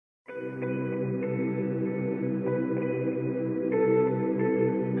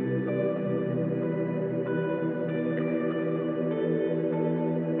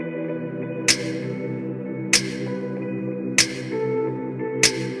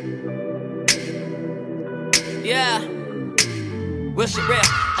Yeah, real shit real.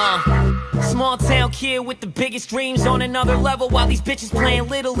 Small town kid with the biggest dreams on another level, while these bitches playing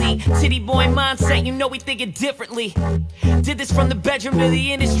Little League. City boy mindset, you know we thinking differently. Did this from the bedroom to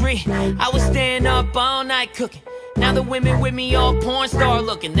the industry. I was staying up all night cooking. Now the women with me all porn star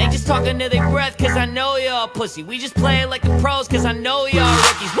looking. They just talking to their breath cause I know y'all pussy. We just play it like the pros cause I know y'all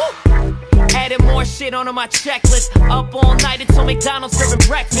rookies. Woo! Added more shit onto my checklist. Up all night until McDonald's serving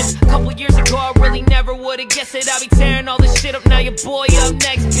breakfast. Couple years ago I really never would've guessed it. I'll be tearing all this shit up, now your boy up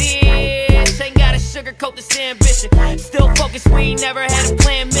next, bitch. Ain't gotta sugarcoat this ambition. Still focused, we ain't never had a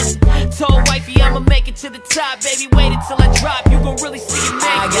plan missing. Told wifey I'ma make it to the top. Baby, wait until I drop, you gon' really see it, man.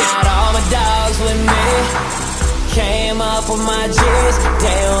 I got all my dogs with me. Came up with my G's.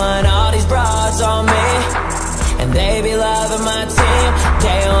 Day one, all these broads on me, and they be loving my team.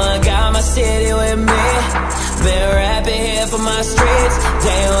 Day one, got my city with me. Been rapping here for my streets.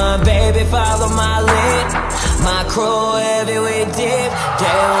 Day one, baby, follow my lead. My crew heavy, we deep.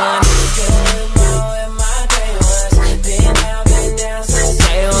 Day one.